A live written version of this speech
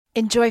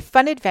Enjoy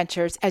fun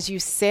adventures as you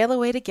sail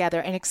away together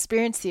and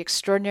experience the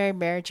extraordinary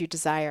marriage you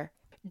desire.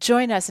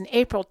 Join us in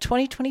April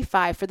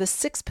 2025 for the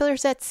Six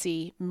Pillars at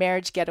Sea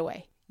Marriage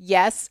Getaway.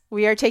 Yes,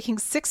 we are taking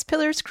 6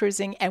 Pillars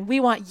cruising, and we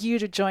want you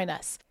to join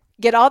us.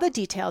 Get all the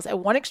details at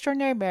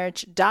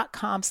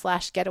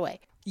oneextraordinarymarriage.com/getaway.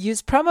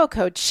 Use promo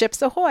code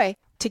SHIPSAHOY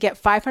to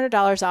get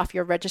 $500 off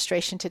your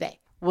registration today.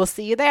 We'll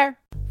see you there.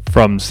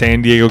 From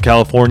San Diego,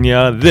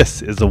 California,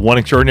 this is the One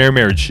Extraordinary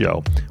Marriage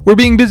Show, where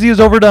being busy is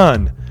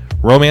overdone,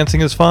 romancing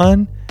is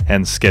fun,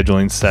 and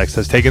scheduling sex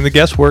has taken the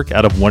guesswork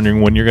out of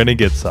wondering when you're going to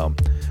get some.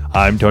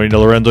 I'm Tony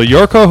DeLorenzo,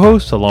 your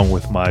co-host, along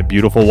with my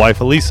beautiful wife,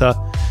 Elisa.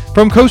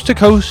 From coast to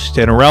coast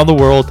and around the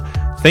world,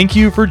 thank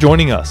you for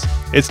joining us.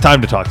 It's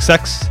time to talk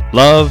sex,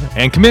 love,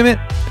 and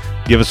commitment.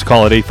 Give us a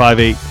call at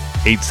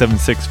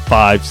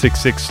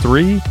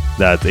 858-876-5663.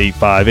 That's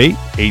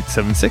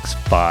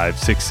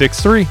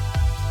 858-876-5663.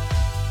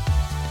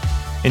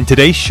 In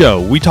today's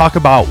show, we talk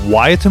about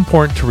why it's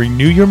important to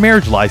renew your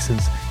marriage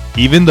license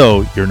even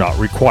though you're not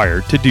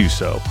required to do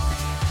so.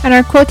 And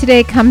our quote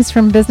today comes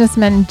from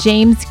businessman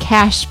James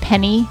Cash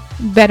Penney,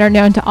 better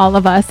known to all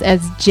of us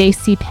as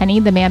J.C.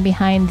 Penney, the man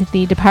behind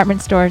the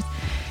department stores.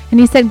 And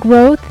he said,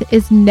 growth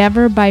is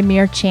never by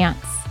mere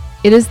chance.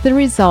 It is the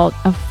result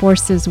of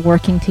forces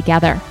working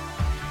together.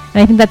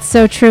 And I think that's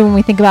so true when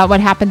we think about what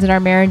happens in our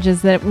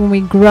marriages, that when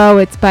we grow,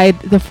 it's by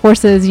the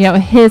forces,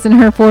 his and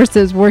her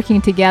forces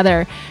working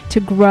together to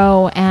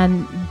grow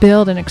and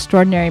build an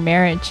extraordinary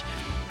marriage.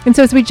 And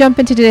so as we jump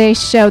into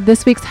today's show,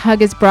 this week's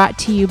hug is brought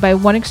to you by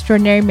One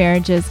Extraordinary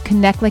Marriages.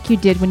 Connect like you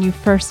did when you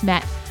first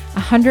met.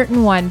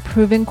 101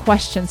 proven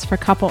questions for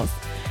couples.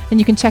 And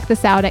you can check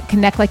this out at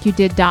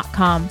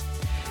connectlikeyouDid.com.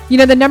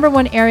 The number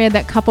one area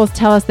that couples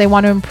tell us they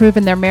want to improve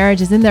in their marriage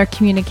is in their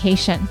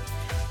communication.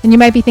 And you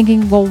might be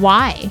thinking, well,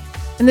 why?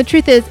 And the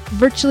truth is,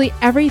 virtually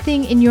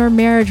everything in your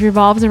marriage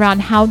revolves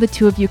around how the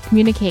two of you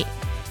communicate.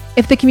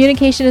 If the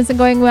communication isn't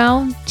going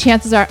well,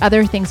 chances are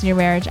other things in your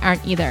marriage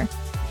aren't either.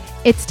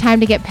 It's time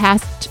to get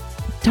past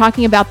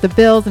talking about the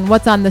bills and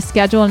what's on the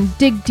schedule and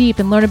dig deep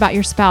and learn about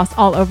your spouse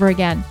all over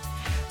again.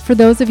 For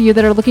those of you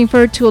that are looking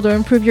for a tool to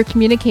improve your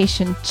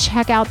communication,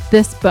 check out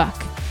this book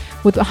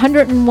with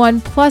 101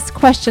 plus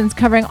questions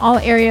covering all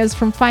areas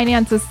from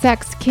finances,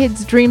 sex,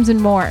 kids, dreams, and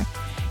more.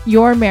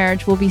 Your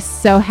marriage will be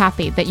so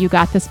happy that you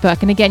got this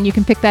book. And again, you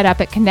can pick that up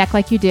at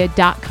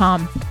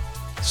connectlikeyouDid.com.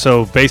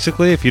 So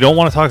basically, if you don't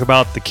want to talk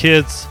about the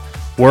kids,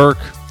 work,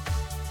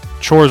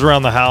 chores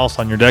around the house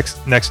on your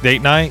next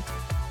date night,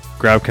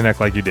 grab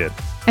Connect Like You Did.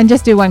 And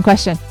just do one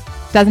question.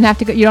 Doesn't have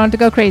to go, you don't have to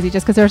go crazy.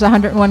 Just because there's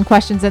 101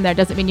 questions in there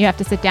doesn't mean you have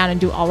to sit down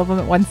and do all of them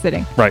at one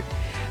sitting. Right.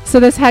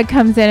 So this head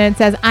comes in and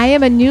says, I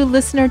am a new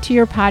listener to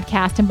your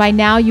podcast, and by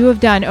now you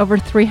have done over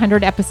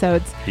 300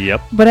 episodes.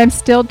 Yep. But I'm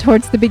still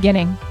towards the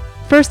beginning.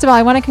 First of all,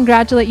 I want to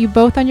congratulate you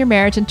both on your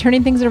marriage and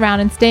turning things around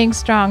and staying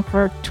strong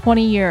for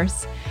 20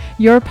 years.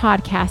 Your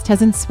podcast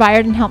has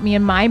inspired and helped me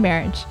in my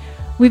marriage.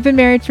 We've been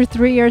married for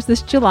 3 years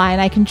this July,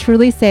 and I can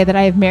truly say that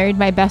I have married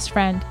my best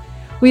friend.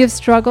 We have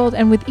struggled,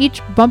 and with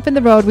each bump in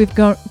the road, we've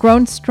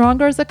grown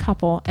stronger as a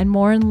couple and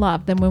more in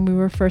love than when we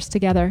were first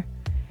together.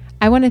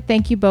 I want to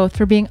thank you both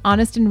for being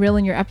honest and real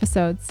in your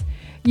episodes.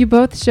 You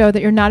both show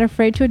that you're not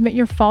afraid to admit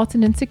your faults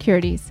and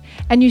insecurities,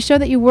 and you show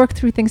that you work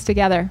through things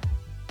together.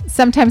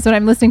 Sometimes when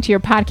I'm listening to your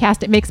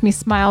podcast, it makes me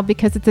smile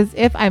because it's as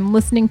if I'm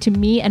listening to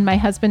me and my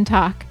husband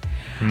talk.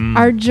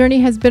 Our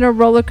journey has been a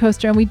roller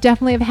coaster, and we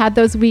definitely have had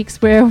those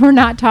weeks where we're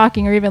not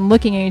talking or even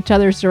looking in each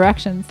other's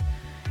directions.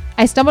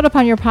 I stumbled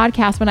upon your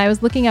podcast when I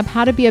was looking up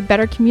how to be a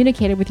better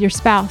communicator with your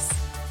spouse.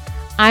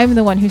 I'm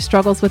the one who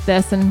struggles with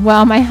this, and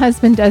well, my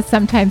husband does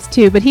sometimes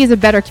too, but he's a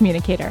better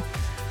communicator.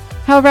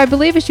 However, I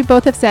believe, as you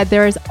both have said,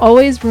 there is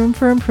always room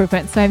for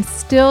improvement, so I'm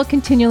still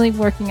continually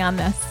working on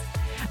this.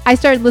 I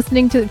started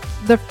listening to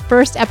the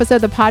first episode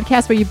of the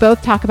podcast where you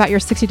both talk about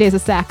your 60 days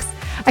of sex.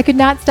 I could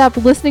not stop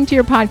listening to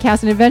your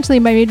podcast, and eventually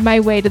made my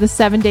way to the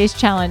 7 days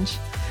challenge.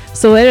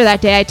 So later that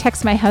day, I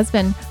text my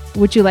husband,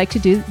 would you like to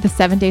do the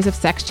 7 days of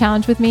sex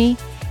challenge with me?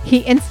 He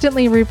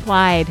instantly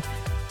replied,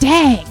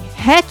 dang,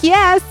 heck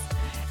yes.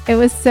 It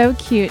was so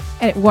cute,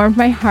 and it warmed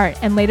my heart.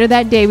 And later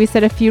that day, we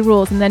set a few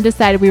rules and then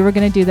decided we were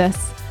going to do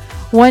this.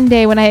 One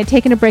day when I had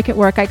taken a break at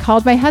work, I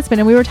called my husband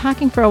and we were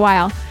talking for a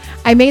while.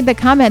 I made the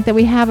comment that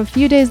we have a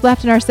few days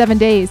left in our 7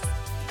 days.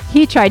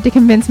 He tried to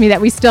convince me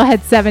that we still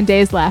had 7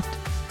 days left.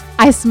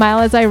 I smile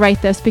as I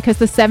write this because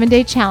the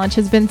 7-day challenge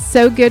has been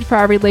so good for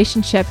our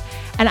relationship,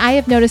 and I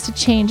have noticed a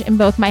change in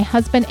both my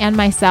husband and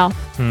myself.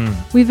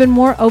 We've been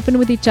more open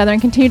with each other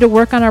and continue to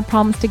work on our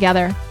problems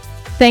together.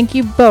 Thank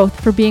you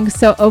both for being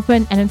so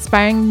open and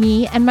inspiring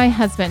me and my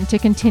husband to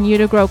continue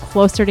to grow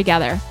closer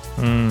together.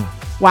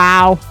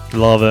 Wow.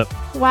 Love it.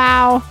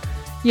 Wow.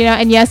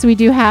 And yes, we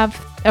do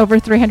have over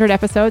 300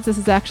 episodes. This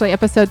is actually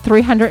episode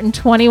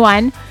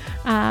 321.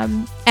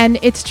 And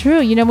it's true,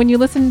 when you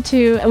listen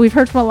to, we've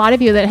heard from a lot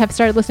of you that have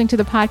started listening to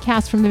the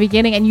podcast from the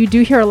beginning, and you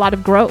do hear a lot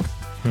of growth.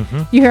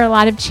 You hear a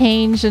lot of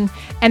change. And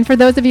for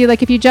those of you,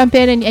 like if you jump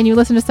in and you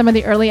listen to some of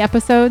the early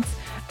episodes,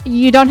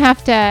 you don't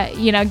have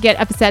to, get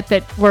upset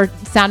that we're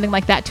sounding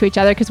like that to each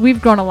other, because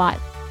we've grown a lot.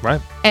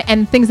 Right.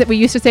 And things that we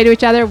used to say to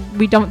each other,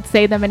 we don't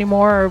say them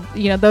anymore.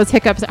 Or, those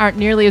hiccups aren't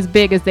nearly as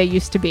big as they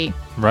used to be.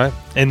 Right.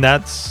 And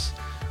that's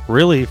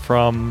really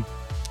from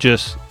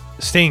just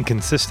staying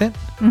consistent.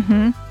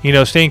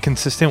 Staying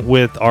consistent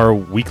with our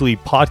weekly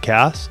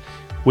podcasts,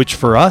 which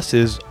for us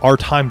is our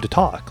time to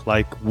talk.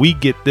 Like, we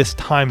get this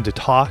time to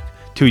talk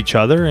to each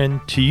other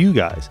and to you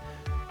guys.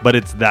 But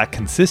it's that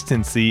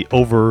consistency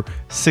over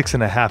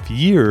 6.5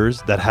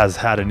 years that has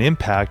had an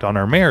impact on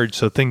our marriage.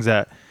 So things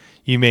that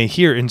you may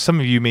hear, and some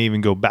of you may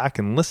even go back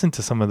and listen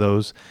to some of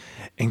those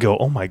and go,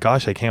 oh my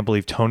gosh, I can't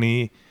believe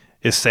Tony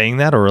is saying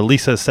that, or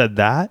Elisa said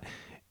that.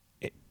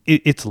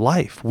 It's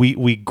life.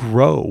 We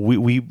grow.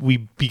 We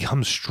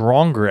become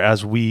stronger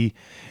as we,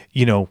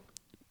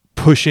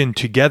 push in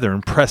together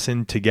and press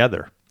in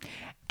together.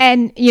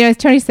 And, as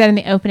Tony said in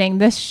the opening,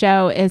 this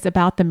show is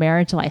about the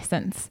marriage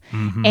license.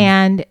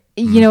 And,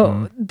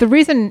 the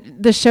reason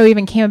the show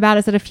even came about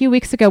is that a few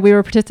weeks ago, we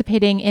were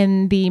participating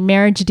in the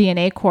Marriage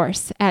DNA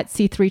course at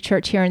C3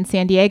 Church here in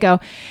San Diego.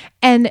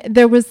 And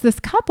there was this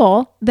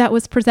couple that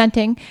was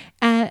presenting,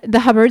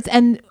 the Hubbards,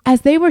 and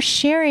as they were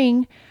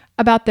sharing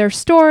about their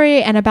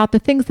story and about the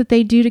things that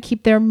they do to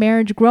keep their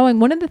marriage growing,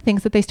 one of the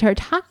things that they started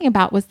talking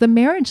about was the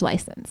marriage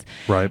license.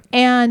 Right.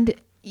 And,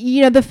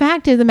 the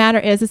fact of the matter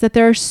is that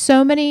there are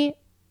so many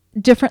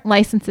different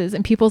licenses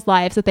in people's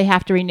lives that they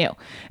have to renew.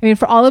 I mean,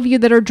 for all of you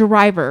that are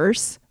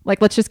drivers,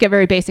 like, let's just get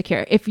very basic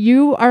here. If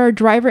you are a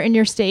driver in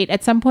your state,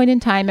 at some point in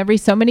time, every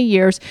so many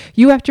years,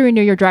 you have to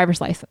renew your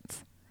driver's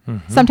license.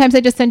 Sometimes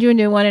they just send you a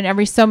new one, and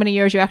every so many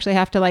years you actually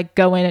have to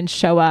go in and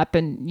show up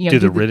and do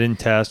the written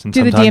test, and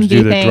do sometimes the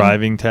do the thing.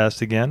 driving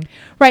test again.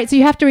 Right. So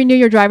you have to renew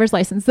your driver's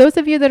license. Those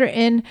of you that are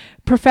in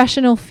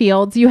professional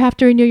fields, you have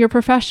to renew your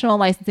professional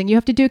licensing. You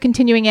have to do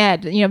continuing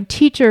ed,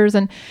 teachers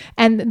and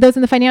those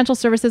in the financial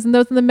services and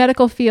those in the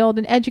medical field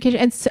and education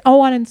and so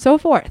on and so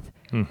forth.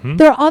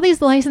 There are all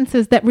these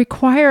licenses that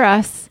require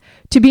us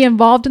to be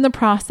involved in the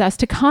process,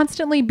 to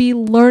constantly be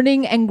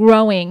learning and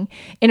growing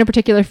in a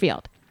particular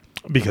field.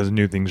 Because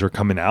new things are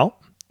coming out.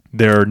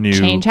 There are new...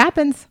 Change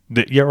happens.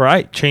 Yeah,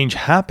 right. Change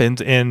happens.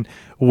 And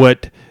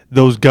what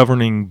those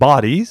governing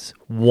bodies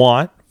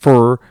want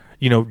for,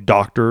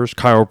 doctors,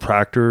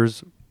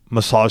 chiropractors,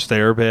 massage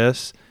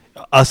therapists,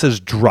 us as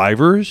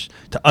drivers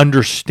to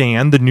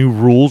understand the new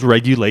rules,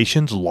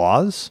 regulations,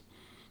 laws.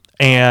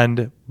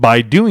 And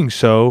by doing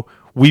so,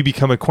 we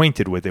become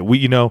acquainted with it.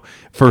 We,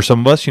 for some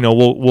of us,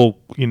 we'll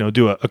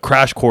do a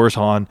crash course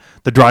on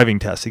the driving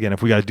test again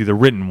if we got to do the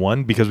written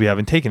one because we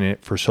haven't taken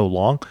it for so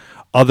long.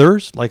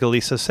 Others, like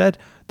Elisa said,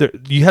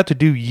 you have to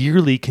do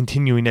yearly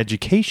continuing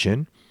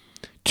education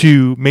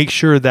to make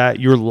sure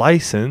that your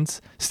license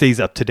stays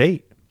up to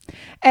date.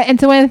 And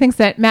so one of the things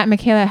that Matt and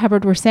Michaela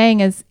Hubbard were saying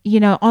is,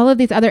 all of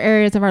these other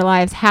areas of our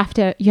lives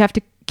you have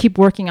to keep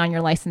working on your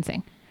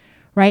licensing,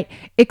 right?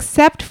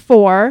 Except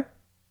for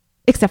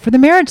the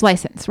marriage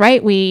license,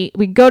 right? We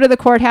go to the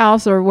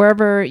courthouse or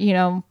wherever,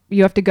 you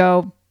have to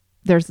go.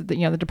 There's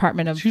the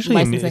Department of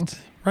Licensing.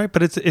 Right,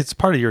 but it's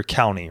part of your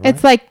county, right?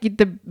 It's like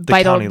the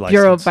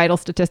Bureau of Vital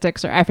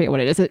Statistics, or I forget what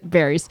it is. It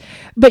varies.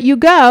 But you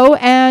go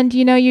and,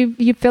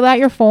 you fill out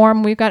your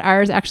form. We've got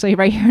ours actually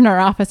right here in our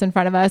office in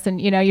front of us. And,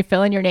 you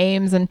fill in your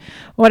names and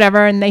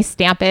whatever, and they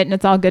stamp it and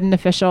it's all good and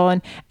official.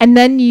 And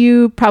then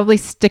you probably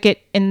stick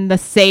it in the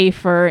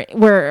safe or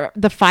where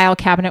the file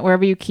cabinet,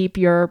 wherever you keep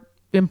your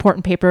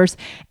important papers.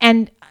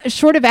 And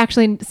short of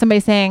actually somebody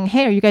saying,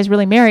 hey, are you guys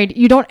really married?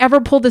 You don't ever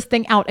pull this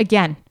thing out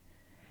again,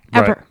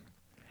 ever. Right.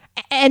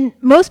 And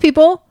most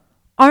people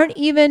aren't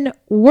even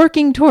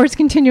working towards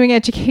continuing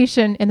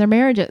education in their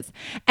marriages.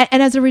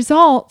 And as a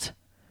result,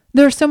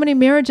 there are so many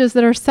marriages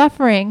that are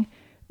suffering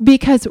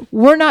because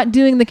we're not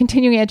doing the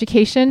continuing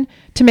education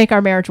to make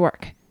our marriage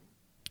work.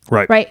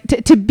 Right.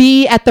 Right. To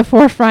be at the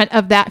forefront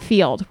of that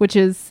field, which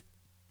is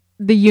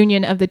the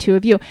union of the two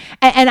of you.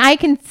 And I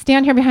can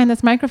stand here behind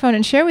this microphone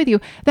and share with you,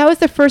 that was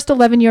the first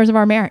 11 years of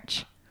our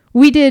marriage.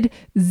 We did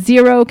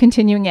zero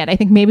continuing ed. I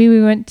think maybe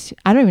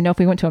I don't even know if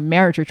we went to a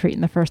marriage retreat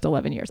in the first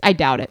 11 years. I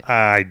doubt it.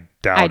 I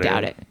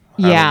doubt it.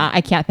 Yeah, I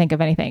can't think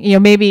of anything.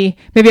 Maybe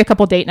a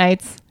couple date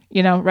nights,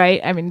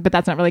 right? I mean, but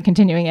that's not really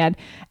continuing ed.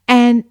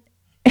 And,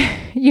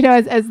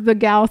 as the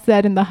gal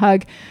said in the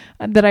hug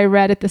that I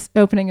read at this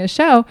opening of the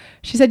show,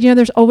 she said,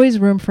 there's always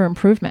room for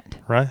improvement.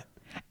 Right.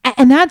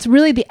 And that's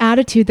really the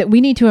attitude that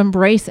we need to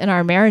embrace in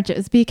our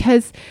marriages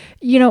because,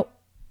 the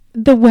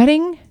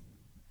wedding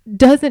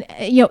doesn't,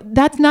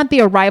 that's not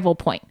the arrival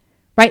point,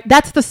 right?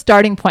 That's the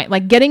starting point.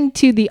 Like getting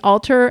to the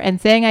altar and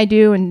saying I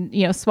do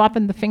and,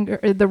 swapping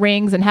the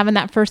rings and having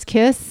that first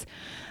kiss.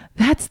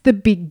 That's the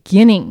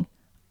beginning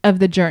of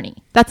the journey.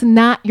 That's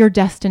not your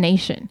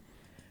destination,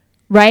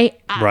 right?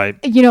 Right.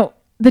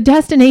 The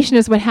destination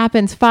is what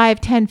happens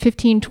 5, 10,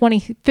 15, 20,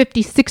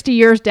 50, 60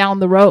 years down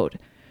the road.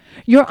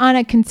 You're on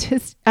a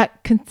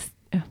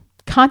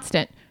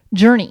constant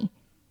journey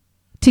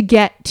to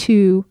get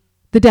to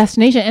the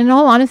destination. And in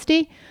all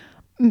honesty,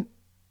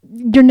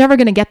 you're never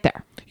going to get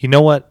there. You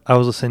know what? I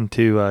was listening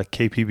to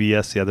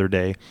KPBS the other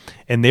day,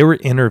 and they were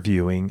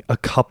interviewing a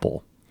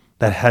couple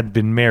that had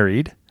been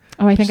married.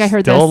 Oh, I think I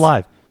heard still this.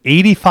 Alive.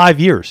 85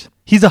 years.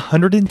 He's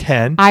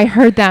 110. I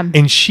heard them.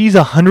 And she's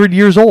 100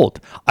 years old.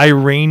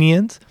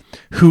 Iranians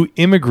who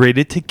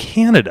immigrated to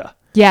Canada.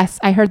 Yes,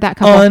 I heard that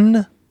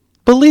couple.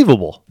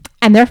 Unbelievable.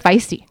 And they're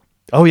feisty.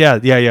 Oh yeah.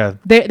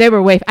 They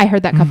were I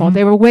heard that couple.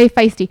 They were way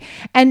feisty.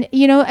 And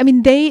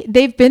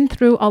they've been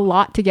through a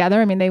lot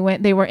together. I mean,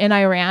 they were in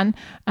Iran,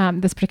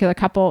 this particular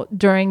couple,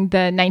 during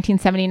the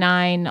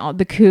 1979,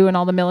 the coup and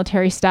all the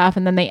military stuff.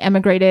 And then they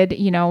emigrated,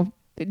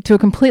 to a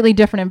completely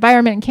different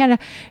environment in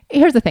Canada.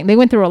 Here's the thing. They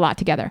went through a lot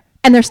together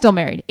and they're still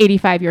married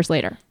 85 years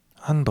later.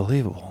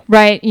 Unbelievable.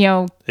 Right.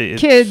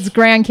 Kids,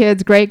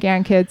 grandkids, great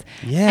grandkids.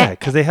 Yeah.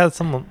 Because they had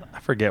some, I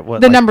forget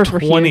what, the numbers were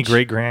 20 huge.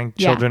 great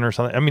grandchildren or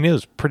something. I mean, it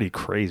was pretty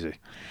crazy.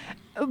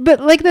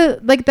 But like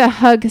the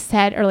hug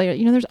said earlier,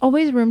 there's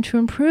always room to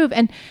improve.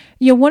 And,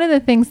 one of the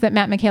things that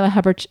Matt and Michaela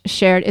Hubbard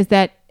shared is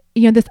that,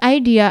 this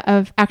idea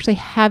of actually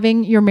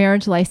having your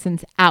marriage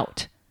license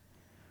out,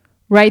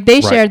 right? They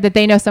shared that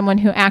they know someone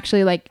who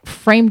actually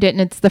framed it.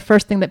 And it's the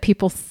first thing that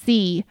people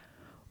see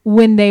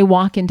when they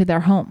walk into their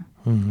home.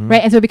 Mm-hmm.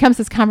 Right. And so it becomes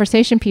this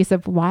conversation piece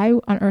of why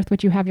on earth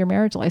would you have your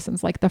marriage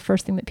license? The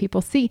first thing that people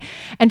see.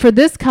 And for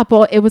this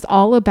couple, it was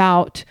all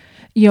about,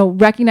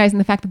 recognizing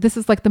the fact that this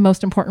is the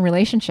most important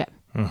relationship.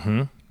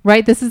 Mm-hmm.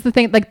 Right. This is the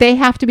thing. They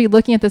have to be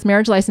looking at this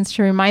marriage license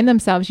to remind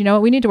themselves,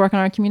 we need to work on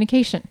our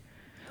communication.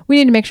 We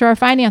need to make sure our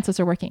finances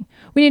are working.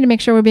 We need to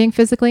make sure we're being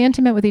physically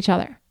intimate with each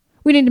other.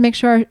 We need to make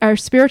sure our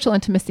spiritual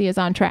intimacy is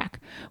on track.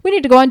 We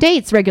need to go on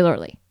dates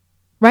regularly.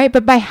 Right.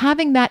 But by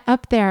having that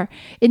up there,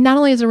 it not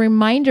only is a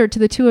reminder to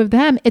the two of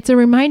them, it's a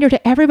reminder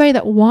to everybody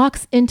that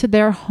walks into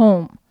their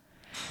home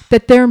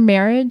that their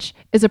marriage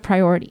is a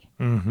priority.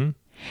 Mm-hmm.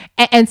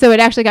 And so it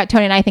actually got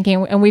Tony and I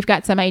thinking, and we've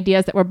got some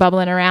ideas that we're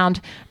bubbling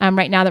around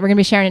right now that we're going to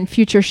be sharing in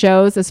future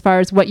shows as far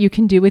as what you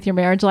can do with your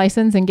marriage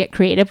license and get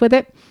creative with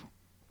it.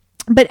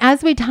 But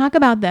as we talk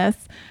about this,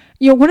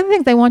 one of the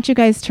things I want you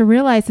guys to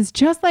realize is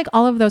just like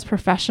all of those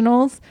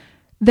professionals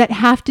that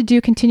have to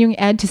do continuing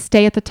ed to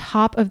stay at the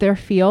top of their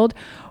field,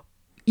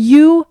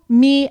 you,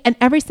 me, and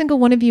every single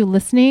one of you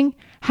listening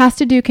has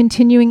to do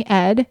continuing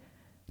ed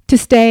to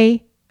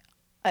stay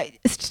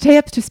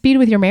up to speed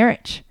with your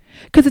marriage.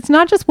 Because it's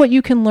not just what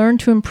you can learn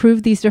to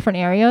improve these different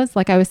areas,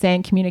 like I was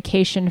saying,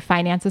 communication,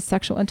 finances,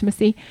 sexual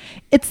intimacy.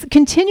 It's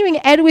continuing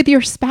ed with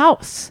your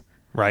spouse.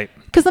 Right.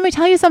 Because let me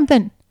tell you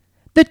something.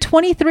 The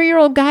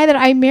 23-year-old guy that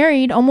I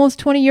married almost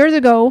 20 years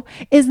ago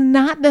is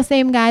not the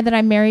same guy that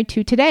I'm married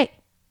to today.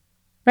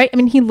 Right? I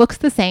mean, he looks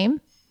the same,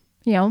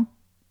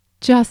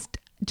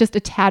 just a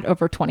tad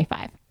over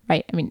 25,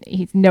 right? I mean,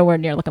 he's nowhere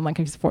near looking like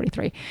he's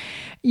 43.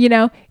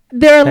 There are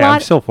a lot. I'm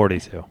still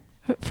 42.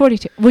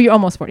 42. Well, you're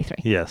almost 43.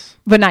 Yes.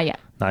 But not yet.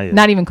 Not yet.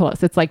 Not even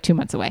close. It's 2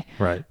 months away.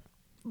 Right.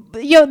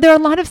 There are a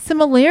lot of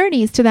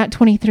similarities to that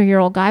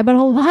 23-year-old guy, but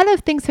a lot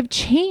of things have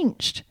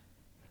changed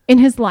in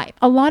his life.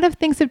 A lot of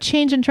things have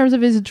changed in terms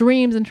of his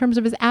dreams, in terms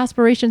of his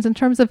aspirations, in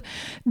terms of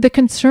the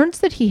concerns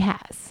that he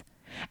has.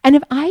 And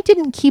if I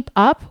didn't keep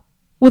up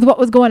with what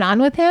was going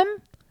on with him,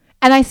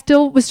 and I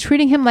still was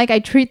treating him like I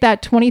treat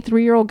that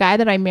 23-year-old guy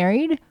that I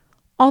married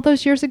all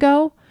those years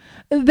ago,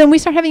 then we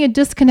start having a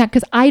disconnect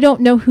because I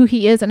don't know who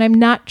he is, and I'm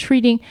not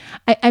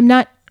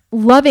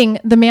loving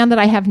the man that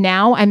I have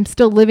now. I'm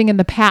still living in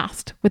the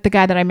past with the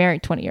guy that I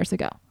married 20 years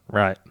ago.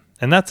 Right.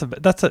 And that's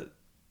a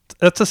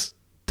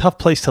tough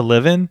place to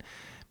live in,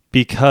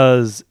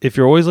 because if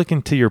you're always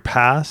looking to your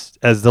past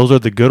as those are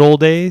the good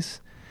old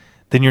days,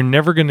 then you're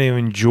never going to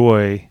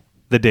enjoy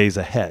the days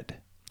ahead.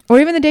 Or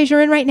even the days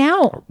you're in right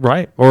now.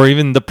 Right. Or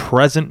even the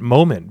present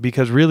moment,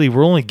 because really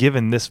we're only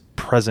given this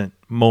present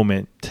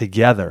moment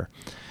together.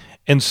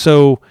 And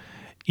so,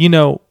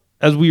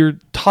 as we were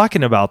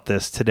talking about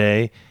this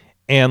today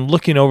and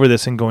looking over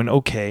this and going,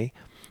 okay,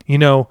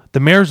 the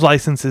marriage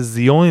license is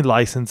the only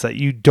license that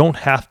you don't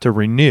have to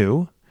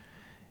renew.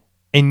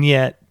 And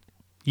yet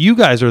you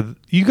guys are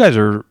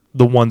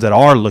the ones that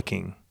are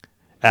looking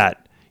at,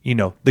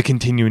 the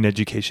continuing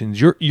educations.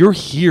 You're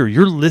here,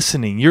 you're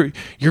listening,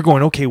 you're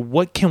going, okay,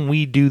 what can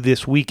we do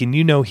this week? And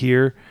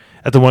here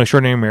at the One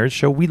Extraordinary Marriage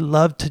Show, we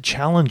love to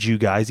challenge you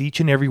guys each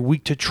and every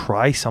week to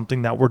try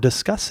something that we're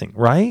discussing,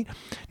 right?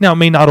 Now, it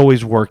may not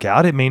always work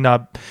out. It may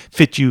not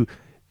fit you,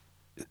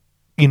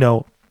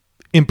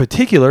 in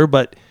particular,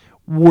 but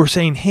we're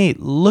saying, hey,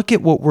 look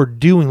at what we're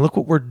doing. Look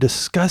what we're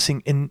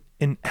discussing, and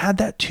add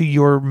that to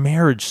your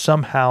marriage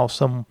somehow,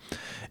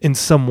 in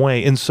some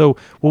way. And so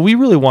what we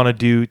really want to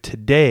do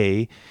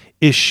today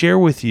is share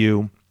with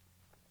you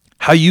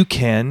how you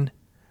can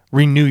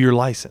renew your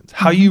license,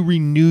 how you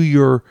renew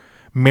your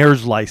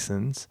marriage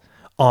license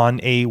on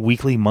a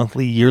weekly,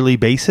 monthly, yearly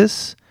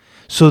basis.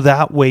 So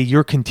that way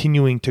you're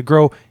continuing to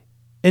grow,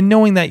 and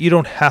knowing that you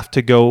don't have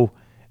to go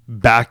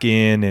back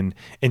in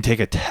and take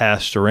a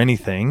test or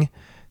anything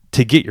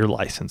to get your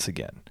license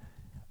again.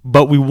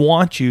 But we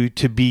want you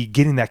to be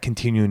getting that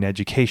continuing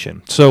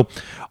education. So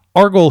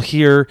our goal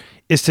here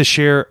is to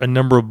share a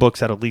number of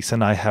books that Elisa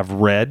and I have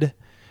read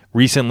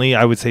recently,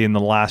 I would say in the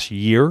last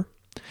year.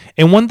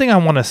 And one thing I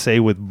want to say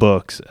with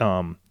books,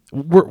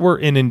 we're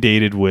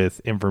inundated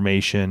with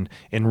information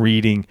and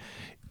reading.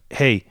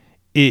 Hey,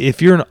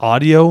 if you're an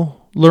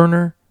audio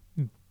learner,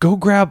 go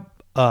grab,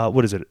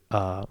 what is it?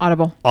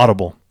 Audible.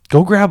 Audible.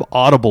 Go grab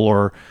Audible,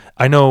 or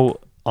I know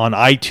on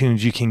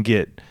iTunes you can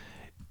get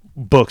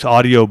books,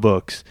 audio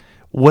books,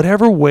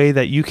 whatever way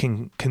that you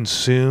can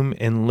consume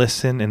and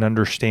listen and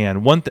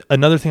understand.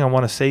 Another thing I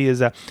want to say is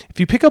that if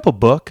you pick up a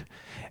book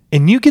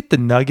and you get the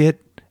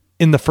nugget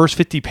in the first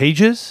 50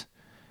 pages,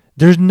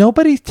 there's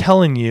nobody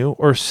telling you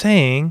or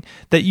saying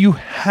that you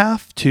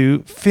have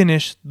to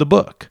finish the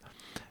book.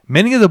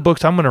 Many of the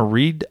books I'm going to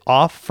read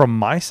off from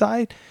my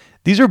side,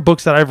 these are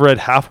books that I've read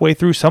halfway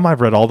through. Some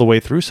I've read all the way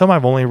through. Some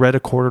I've only read a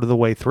quarter of the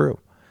way through,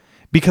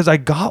 because I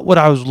got what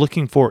I was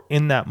looking for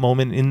in that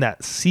moment, in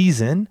that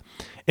season.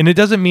 And it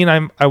doesn't mean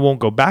I won't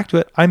go back to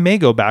it. I may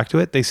go back to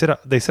it. They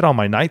sit on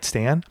my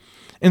nightstand.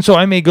 And so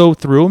I may go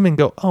through them and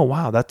go, oh,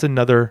 wow, that's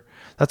another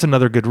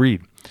good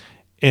read.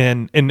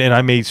 And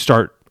I may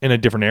start in a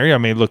different area. I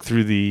may look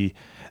through the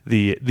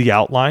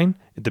outline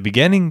at the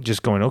beginning,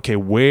 just going, okay,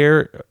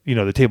 where,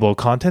 the table of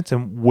contents,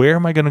 and where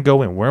am I going to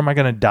go in? Where am I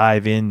going to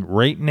dive in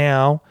right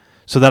now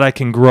so that I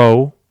can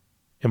grow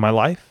in my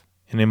life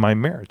and in my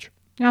marriage?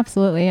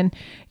 Absolutely. And,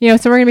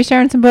 so we're going to be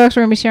sharing some books.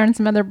 We're going to be sharing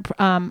some other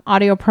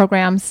audio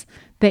programs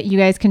that you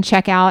guys can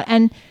check out.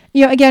 And,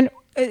 again,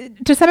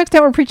 to some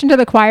extent, we're preaching to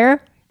the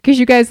choir because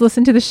you guys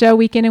listen to the show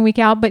week in and week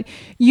out. But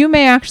you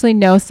may actually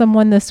know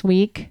someone this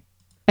week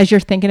as you're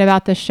thinking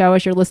about this show,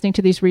 as you're listening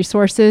to these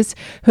resources,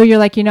 who you're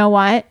like, you know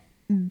what?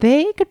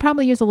 They could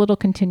probably use a little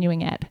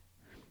continuing ed.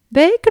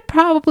 They could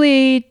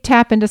probably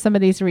tap into some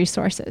of these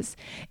resources.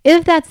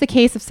 If that's the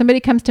case, if somebody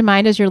comes to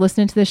mind as you're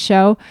listening to this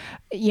show,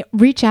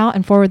 reach out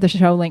and forward the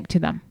show link to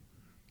them,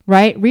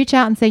 right? Reach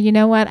out and say, you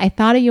know what? I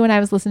thought of you when I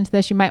was listening to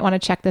this. You might want to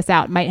check this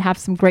out. It might have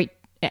some great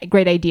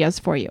ideas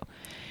for you.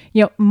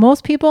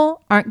 Most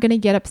people aren't going to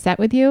get upset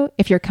with you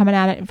if you're coming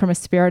at it from a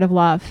spirit of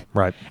love.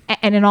 Right.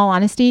 And in all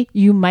honesty,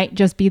 you might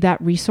just be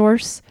that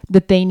resource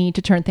that they need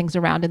to turn things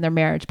around in their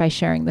marriage by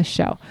sharing this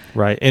show.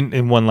 Right.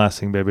 And one last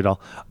thing, baby doll.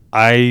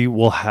 I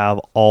will have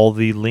all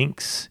the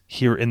links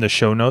here in the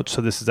show notes.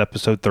 So this is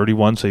episode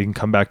 31. So you can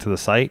come back to the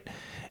site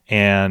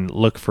and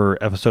look for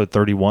episode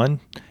 31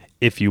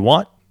 if you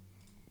want.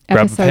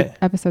 Episode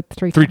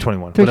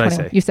 321. What did I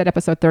say? You said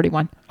episode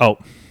 31. Oh,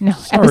 no,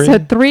 sorry.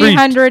 Episode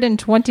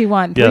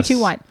 321. Yes.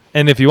 321.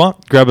 And if you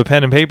want, grab a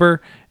pen and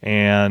paper,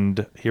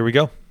 and here we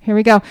go. Here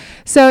we go.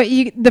 So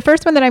the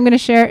first one that I'm going to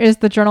share is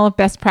the Journal of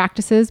Best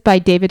Practices by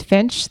David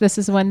Finch. This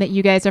is one that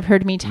you guys have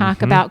heard me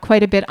talk about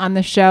quite a bit on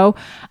the show.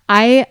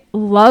 I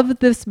love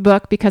this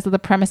book because of the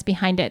premise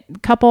behind it.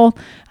 The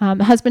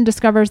husband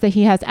discovers that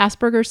he has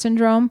Asperger's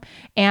syndrome.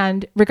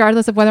 And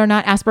regardless of whether or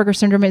not Asperger's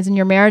syndrome is in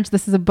your marriage,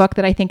 this is a book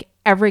that I think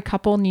every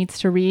couple needs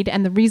to read.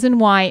 And the reason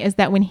why is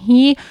that when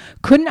he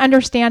couldn't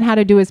understand how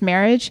to do his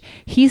marriage,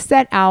 he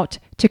set out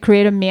to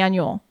create a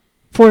manual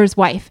for his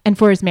wife and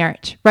for his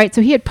marriage, right?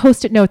 So he had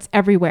Post-it notes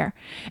everywhere.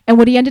 And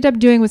what he ended up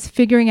doing was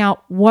figuring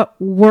out what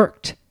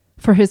worked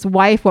for his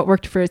wife, what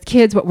worked for his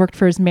kids, what worked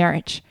for his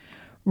marriage,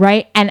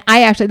 right? And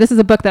this is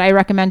a book that I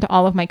recommend to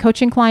all of my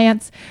coaching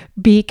clients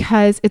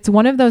because it's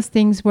one of those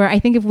things where I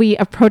think if we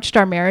approached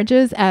our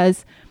marriages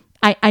as,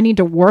 I need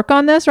to work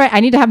on this, right?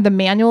 I need to have the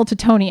manual to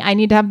Tony. I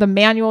need to have the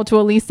manual to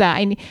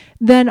Elisa.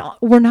 Then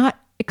we're not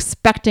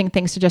expecting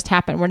things to just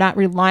happen. We're not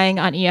relying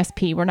on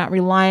ESP. We're not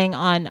relying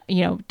on,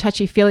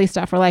 touchy-feely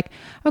stuff. We're like,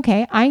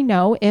 okay, I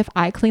know if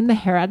I clean the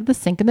hair out of the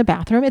sink in the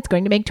bathroom, it's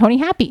going to make Tony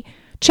happy.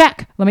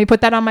 Check. Let me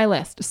put that on my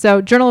list.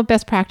 So Journal of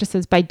Best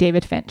Practices by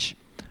David Finch.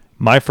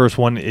 My first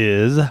one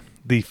is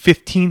the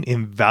 15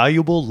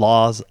 Invaluable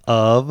Laws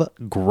of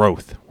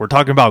Growth. We're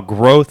talking about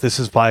growth. This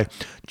is by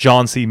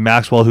John C.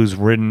 Maxwell, who's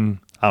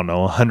written,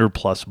 100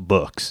 plus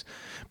books.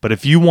 But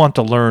if you want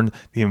to learn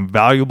the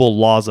invaluable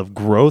laws of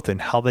growth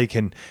and how they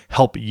can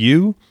help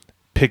you,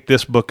 pick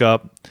this book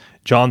up,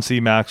 John C.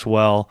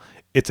 Maxwell.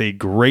 It's a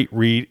great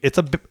read. It's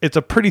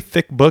a pretty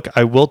thick book,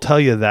 I will tell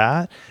you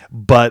that.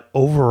 But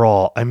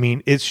overall,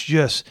 it's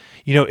just,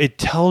 it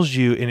tells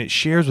you and it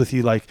shares with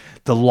you like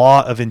the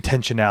law of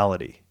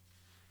intentionality.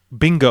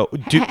 Bingo.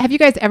 Have you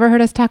guys ever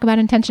heard us talk about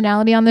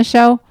intentionality on this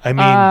show?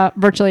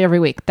 Virtually every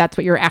week. That's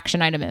what your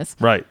action item is.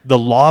 Right. The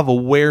law of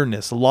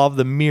awareness, the law of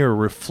the mirror,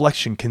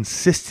 reflection,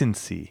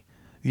 consistency,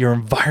 your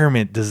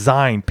environment,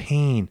 design,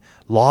 pain,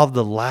 law of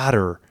the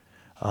ladder.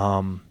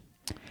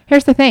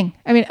 Here's the thing.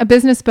 A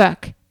business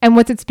book, and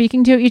what's it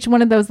speaking to? Each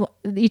one of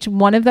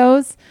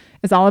those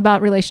is all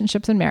about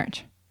relationships and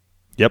marriage.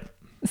 Yep.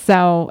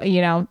 So,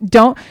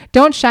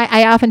 don't shy.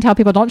 I often tell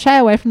people, don't shy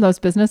away from those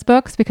business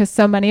books because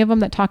so many of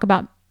them that talk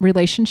about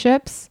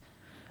relationships,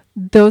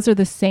 those are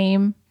the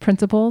same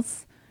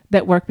principles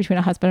that work between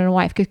a husband and a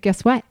wife. Because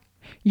guess what?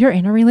 You're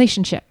in a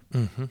relationship.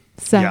 Mm-hmm.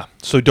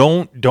 So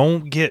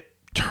don't get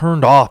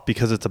turned off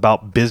because it's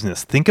about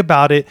business. Think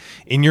about it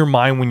in your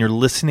mind when you're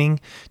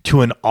listening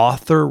to an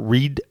author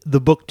read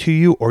the book to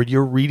you or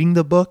you're reading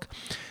the book.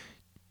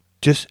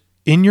 Just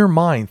in your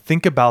mind,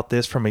 think about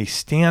this from a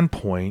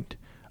standpoint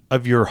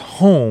of your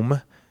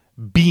home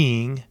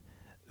being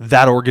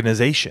that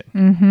organization.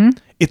 Mm-hmm.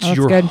 It's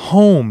your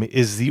home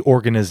is the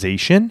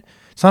organization.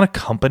 It's not a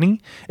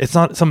company. It's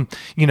not some,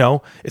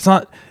 it's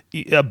not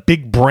a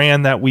big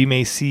brand that we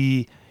may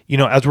see,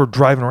 as we're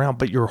driving around,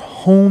 but your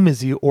home is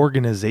the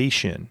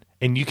organization,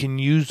 and you can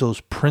use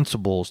those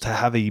principles to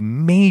have a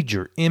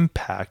major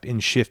impact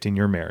and shift in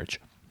your marriage.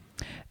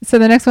 So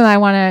the next one I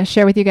want to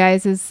share with you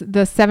guys is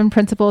The 7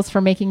 Principles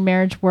for Making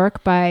Marriage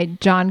Work by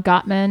John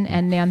Gottman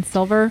and Nan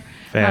Silver.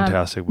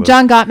 Fantastic book.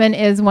 John Gottman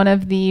is one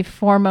of the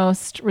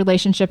foremost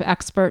relationship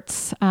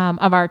experts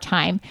of our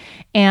time.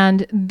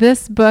 And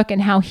this book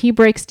and how he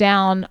breaks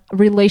down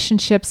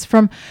relationships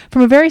from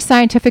a very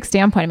scientific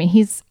standpoint. I mean,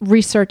 he's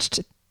researched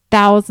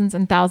thousands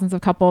and thousands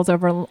of couples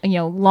over,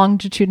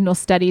 longitudinal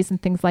studies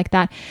and things like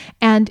that.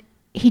 And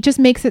he just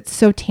makes it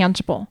so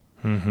tangible.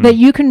 Mm-hmm. That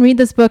you can read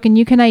this book and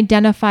you can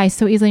identify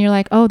so easily. And you're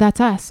like, oh,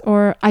 that's us.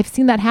 Or I've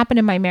seen that happen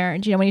in my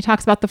marriage. When he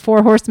talks about the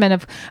 4 horsemen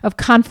of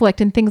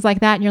conflict and things like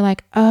that. And you're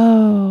like,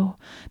 oh,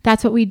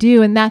 that's what we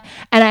do. And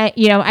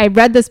I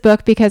read this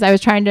book because I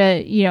was trying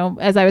to,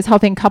 as I was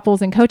helping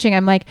couples and coaching,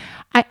 I'm like,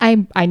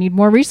 I need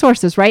more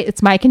resources, right?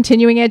 It's my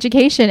continuing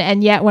education.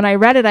 And yet when I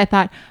read it, I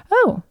thought,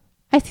 oh,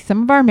 I see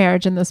some of our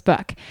marriage in this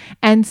book.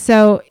 And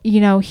so,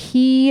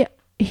 he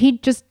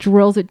just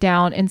drills it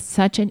down in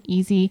such an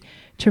easy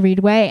to read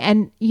way.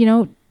 And,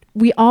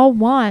 we all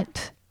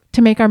want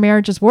to make our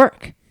marriages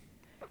work,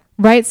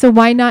 right? So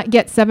why not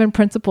get 7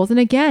 principles? And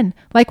again,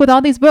 like with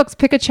all these books,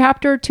 pick a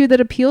chapter or 2 that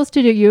appeals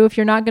to you if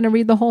you're not going to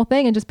read the whole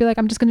thing and just be like,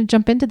 I'm just going to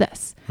jump into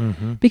this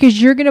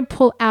because you're going to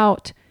pull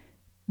out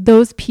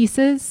those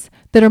pieces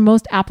that are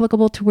most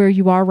applicable to where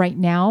you are right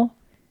now.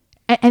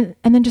 And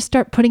then just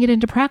start putting it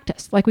into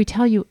practice like we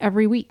tell you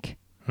every week.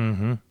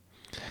 Mm-hmm.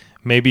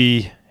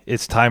 Maybe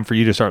it's time for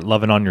you to start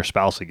loving on your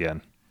spouse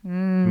again.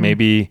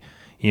 Maybe,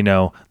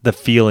 the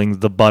feelings,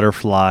 the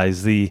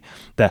butterflies,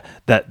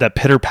 that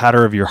pitter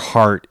patter of your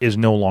heart is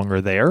no longer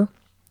there.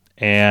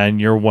 And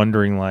you're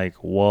wondering like,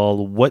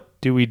 well, what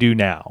do we do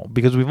now?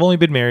 Because we've only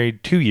been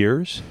married 2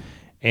 years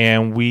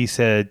and we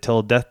said,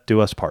 till death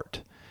do us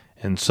part.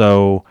 And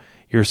so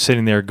you're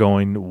sitting there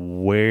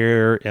going,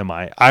 where am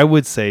I? I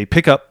would say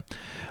pick up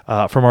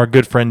from our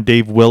good friend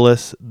Dave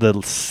Willis,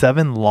 The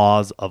 7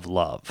 Laws of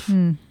Love.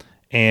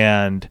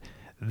 And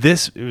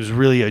this is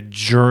really a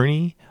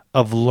journey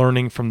of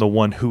learning from the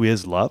one who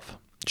is love,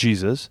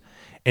 Jesus.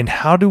 And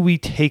how do we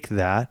take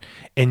that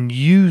and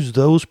use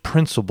those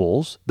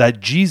principles that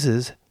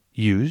Jesus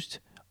used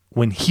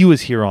when he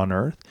was here on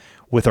earth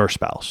with our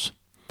spouse?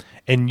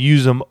 And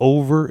use them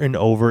over and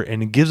over,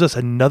 and it gives us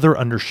another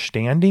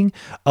understanding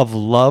of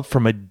love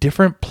from a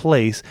different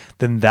place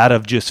than that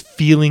of just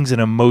feelings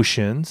and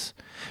emotions.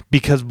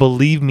 Because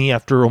believe me,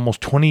 after almost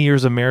 20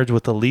 years of marriage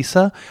with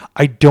Elisa,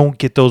 I don't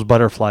get those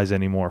butterflies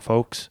anymore,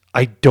 folks.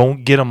 I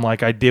don't get them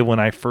like I did when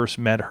I first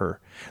met her.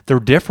 They're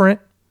different,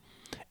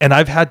 and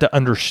I've had to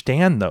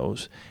understand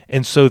those.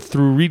 And so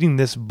through reading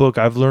this book,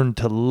 I've learned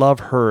to love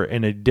her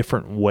in a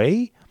different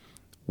way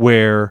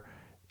where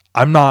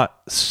I'm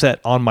not set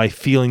on my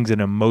feelings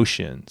and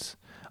emotions.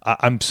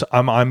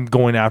 I'm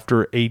going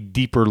after a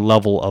deeper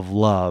level of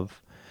love.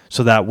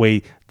 So that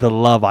way the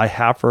love I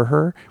have for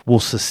her will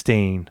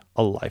sustain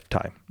a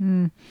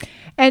lifetime.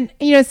 And,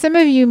 some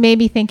of you may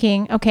be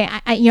thinking, okay,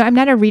 I'm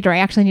not a reader. I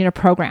actually need a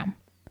program,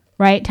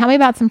 right? Tell me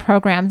about some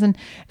programs. And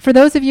for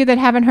those of you that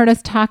haven't heard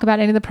us talk about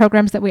any of the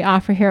programs that we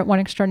offer here at One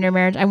Extraordinary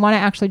Marriage, I want to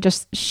actually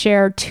just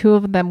share 2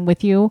 of them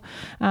with you.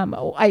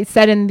 I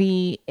said in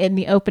the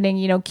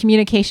opening,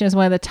 communication is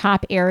one of the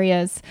top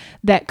areas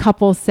that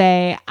couples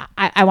say,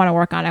 I want to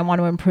work on. I want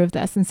to improve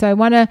this. And so I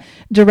want to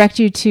direct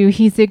you to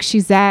He Zigs, She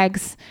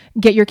Zags.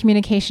 Get your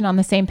communication on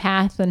the same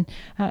path. And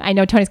I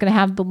know Tony's going to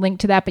have the link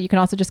to that, but you can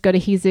also just go to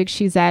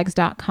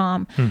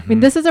HeZigsSheZags.com. I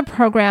mean, this is a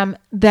program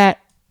that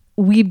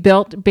we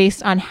built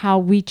based on how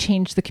we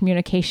changed the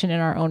communication in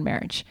our own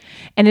marriage.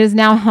 And it has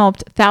now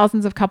helped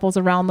thousands of couples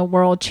around the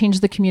world change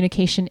the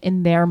communication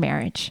in their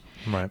marriage.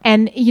 Right.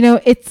 And,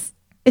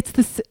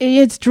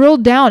 it's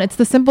drilled down. It's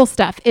the simple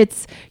stuff.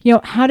 It's,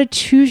 how to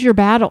choose your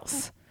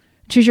battles,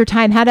 choose your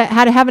time, how to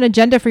have an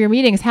agenda for your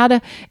meetings, how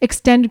to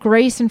extend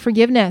grace and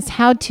forgiveness,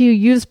 how to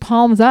use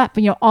palms up,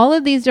 all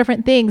of these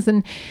different things.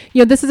 And,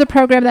 this is a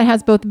program that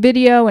has both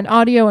video and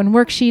audio and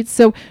worksheets.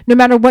 So no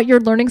matter what your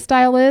learning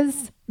style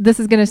is, this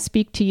is going to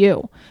speak to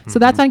you. So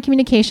that's on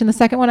communication. The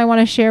second one I want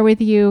to share with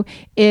you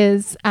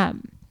is,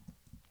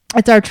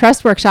 it's our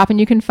trust workshop, and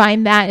you can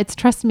find that. It's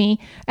Trust Me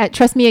at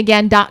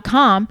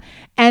trustmeagain.com.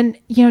 And,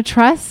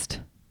 trust,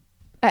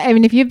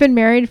 if you've been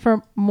married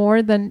for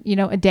more than,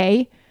 a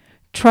day,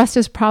 trust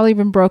has probably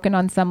been broken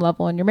on some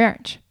level in your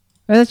marriage.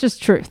 That's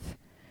just truth.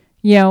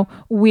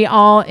 We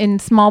all in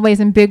small ways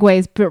and big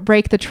ways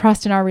break the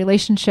trust in our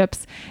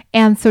relationships.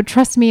 And so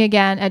Trust Me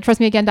Again at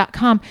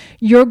trustmeagain.com,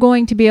 you're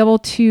going to be able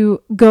to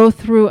go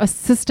through a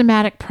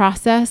systematic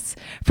process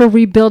for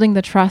rebuilding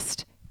the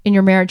trust in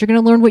your marriage. You're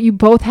going to learn what you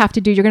both have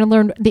to do. You're going to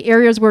learn the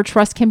areas where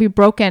trust can be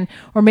broken,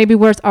 or maybe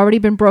where it's already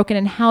been broken,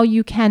 and how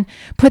you can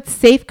put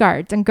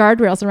safeguards and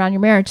guardrails around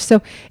your marriage.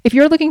 So if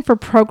you're looking for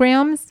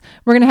programs,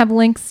 we're going to have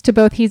links to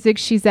both He Zigs,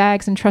 She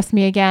Zags and Trust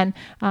Me Again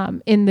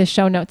in the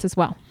show notes as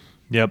well.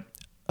 Yep.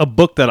 A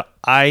book that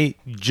I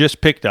just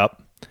picked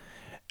up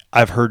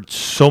I've heard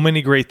so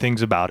many great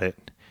things about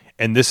it.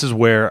 And this is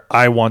where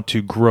I want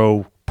to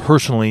grow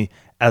personally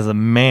as a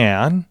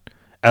man,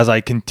 as I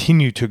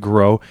continue to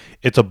grow.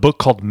 It's a book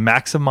called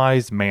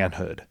Maximize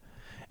Manhood.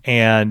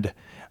 And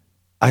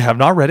I have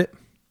not read it,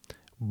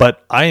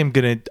 but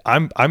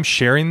I'm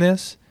sharing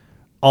this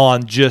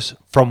on just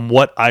from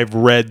what I've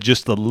read,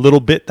 just the little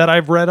bit that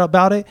I've read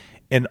about it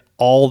and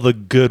all the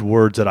good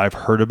words that I've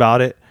heard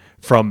about it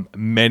from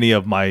many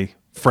of my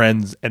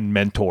friends and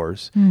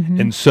mentors.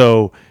 Mm-hmm. And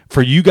so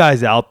for you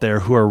guys out there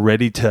who are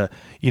ready to,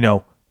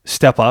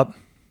 step up,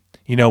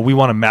 we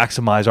want to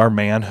maximize our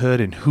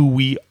manhood and who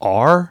we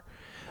are,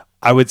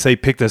 I would say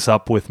pick this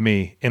up with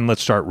me and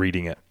let's start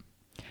reading it.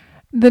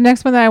 The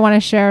next one that I want to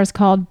share is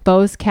called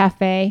Beau's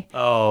Cafe.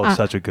 Oh,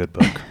 such a good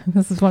book.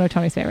 This is one of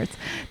Tony's favorites.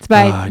 It's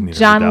by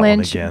John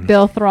Lynch,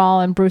 Bill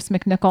Thrall, and Bruce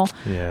McNichol.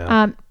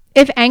 Yeah.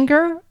 If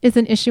anger is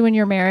an issue in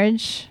your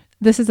marriage,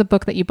 this is a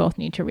book that you both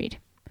need to read.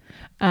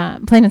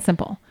 Plain and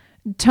simple.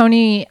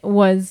 Tony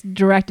was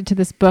directed to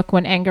this book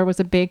when anger was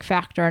a big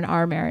factor in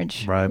our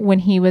marriage. Right. When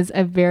he was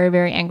a very,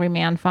 very angry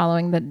man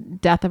following the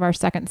death of our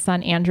second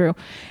son, Andrew.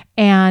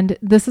 And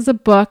this is a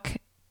book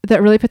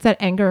that really puts that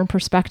anger in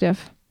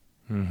perspective.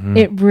 Mm-hmm.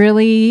 It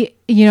really,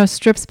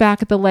 strips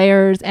back the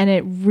layers, and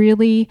it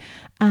really.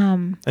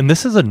 And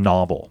this is a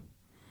novel.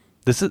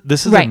 This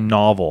is right. a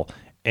novel,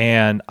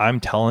 and I'm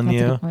telling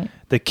you,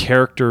 the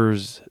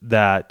characters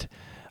that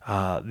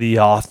the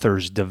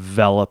authors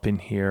develop in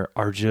here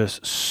are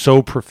just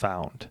so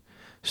profound,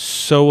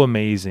 so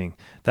amazing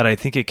that I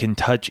think it can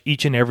touch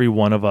each and every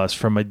one of us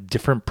from a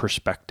different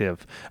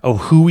perspective of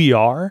who we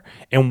are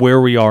and where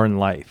we are in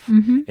life.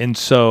 Mm-hmm. And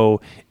so,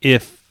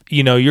 if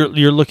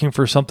you're looking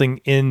for something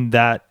in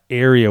that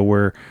area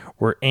where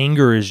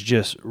anger is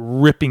just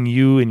ripping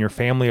you and your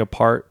family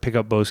apart, pick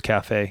up Beau's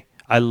Cafe.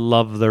 I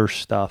love their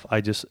stuff.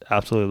 I just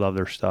absolutely love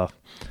their stuff.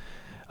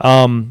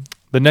 The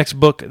next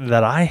book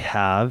that I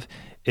have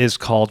is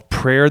called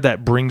Prayer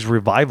That Brings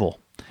Revival.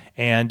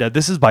 And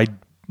this is by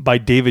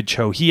David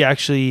Cho. He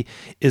actually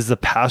is the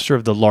pastor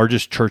of the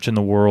largest church in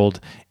the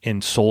world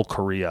in Seoul,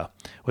 Korea,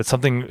 with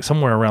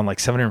somewhere around like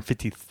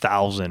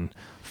 750,000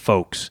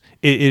 folks.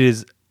 It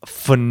is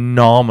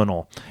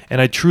phenomenal. And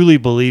I truly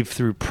believe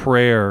through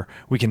prayer,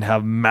 we can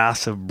have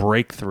massive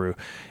breakthrough.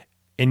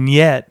 And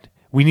yet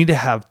we need to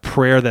have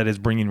prayer that is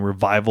bringing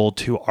revival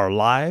to our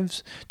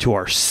lives, to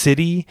our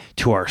city,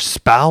 to our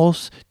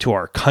spouse, to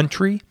our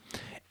country.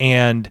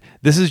 And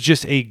this is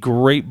just a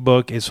great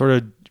book. It sort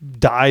of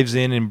dives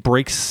in and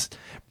breaks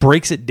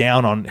it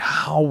down on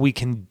how we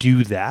can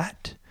do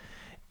that.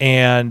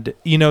 And,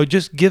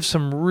 just give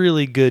some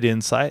really good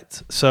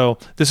insights. So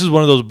this is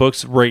one of those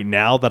books right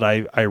now that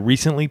I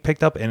recently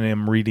picked up and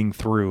am reading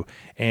through.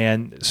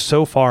 And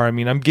so far,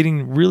 I'm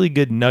getting really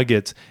good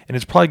nuggets, and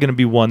it's probably going to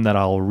be one that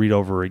I'll read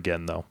over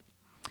again, though.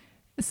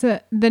 So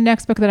the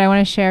next book that I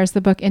want to share is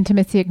the book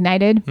Intimacy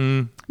Ignited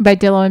by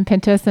Dillow and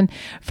Pintus. And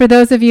for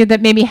those of you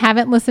that maybe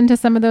haven't listened to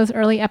some of those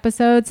early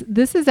episodes,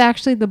 this is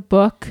actually the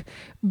book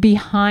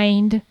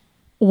behind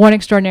One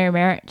Extraordinary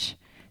Marriage.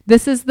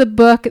 This is the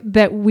book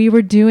that we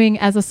were doing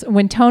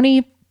when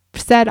Tony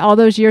said all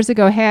those years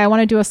ago, hey, I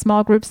want to do a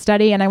small group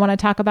study and I want to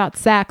talk about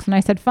sex. And I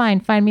said, fine,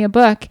 find me a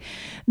book.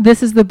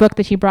 This is the book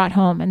that he brought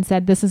home and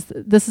said, this is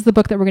the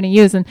book that we're going to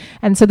use.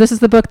 And so this is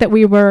the book that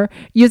we were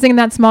using in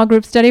that small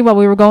group study while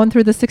we were going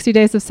through the 60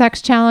 Days of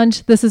Sex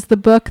Challenge. This is the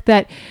book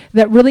that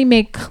really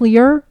made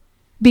clear,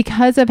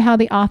 because of how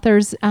the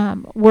authors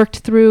worked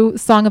through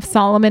Song of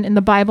Solomon in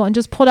the Bible and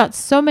just pulled out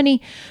so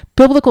many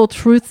biblical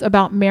truths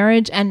about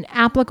marriage and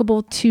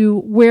applicable to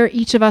where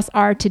each of us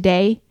are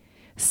today.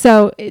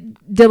 So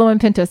Dillow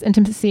and Pintus,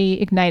 Intimacy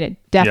Ignited,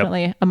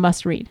 definitely a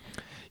must read.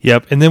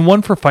 Yep. And then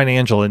one for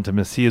financial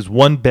intimacy is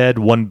One Bed,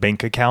 One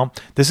Bank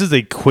Account. This is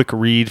a quick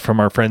read from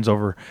our friends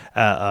over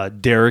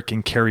Derek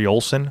and Carrie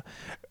Olson.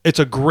 It's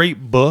a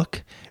great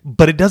book,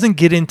 but it doesn't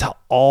get into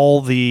all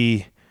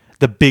the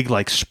big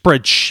like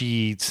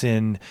spreadsheets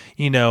and,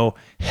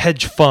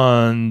 hedge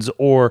funds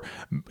or,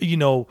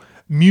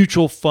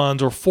 mutual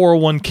funds or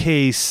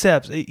 401k,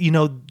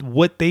 SEPs.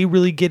 What they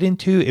really get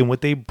into and what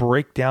they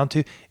break down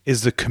to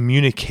is the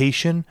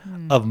communication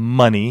of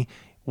money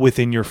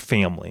within your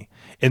family.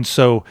 And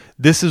so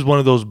this is one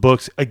of those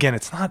books. Again,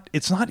 it's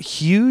not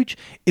huge.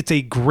 It's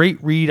a great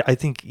read. I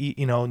think,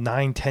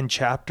 9-10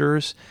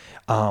 chapters.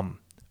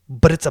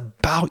 But it's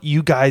about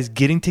you guys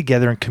getting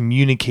together and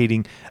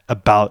communicating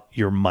about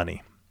your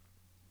money.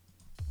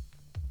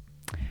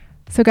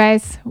 So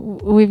guys,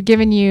 we've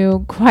given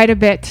you quite a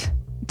bit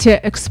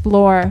to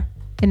explore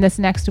in this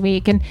next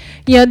week. And,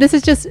 this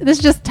is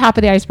just top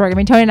of the iceberg.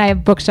 Tony and I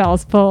have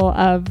bookshelves full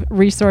of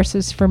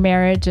resources for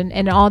marriage and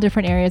in all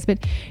different areas.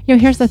 But,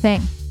 here's the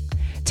thing.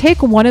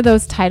 Take one of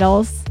those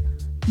titles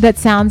that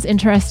sounds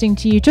interesting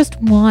to you,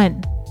 just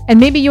one. And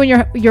maybe you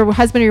and your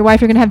husband or your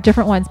wife are going to have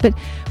different ones, but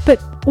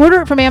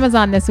order it from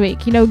Amazon this week.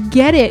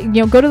 Get it.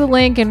 Go to the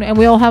link, and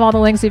we'll have all the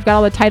links. So you've got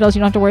all the titles. You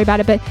don't have to worry about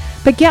it.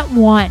 But get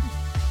one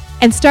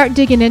and start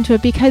digging into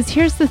it, because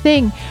here's the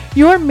thing: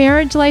 your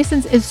marriage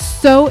license is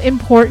so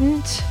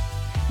important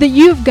that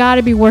you've got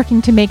to be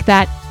working to make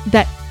that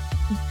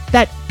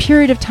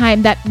period of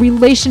time, that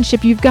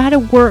relationship, you've got to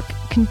work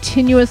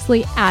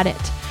continuously at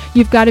it.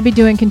 You've got to be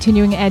doing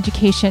continuing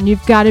education.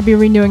 You've got to be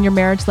renewing your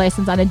marriage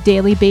license on a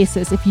daily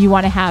basis if you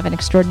want to have an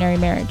extraordinary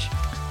marriage.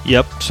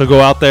 Yep. So go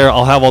out there.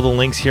 I'll have all the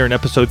links here in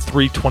episode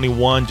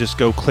 321. Just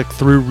go click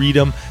through, read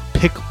them,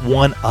 pick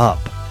one up.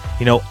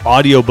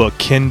 Audiobook,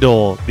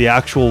 Kindle, the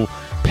actual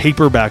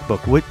paperback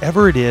book,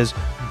 whatever it is,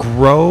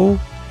 grow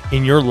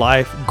in your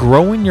life,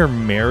 grow in your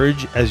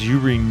marriage as you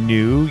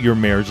renew your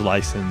marriage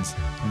license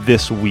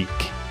this week.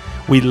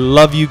 We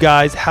love you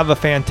guys. Have a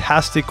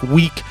fantastic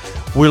week.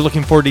 We're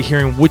looking forward to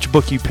hearing which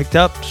book you picked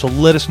up. So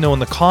let us know in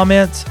the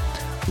comments.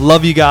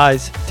 Love you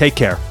guys. Take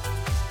care.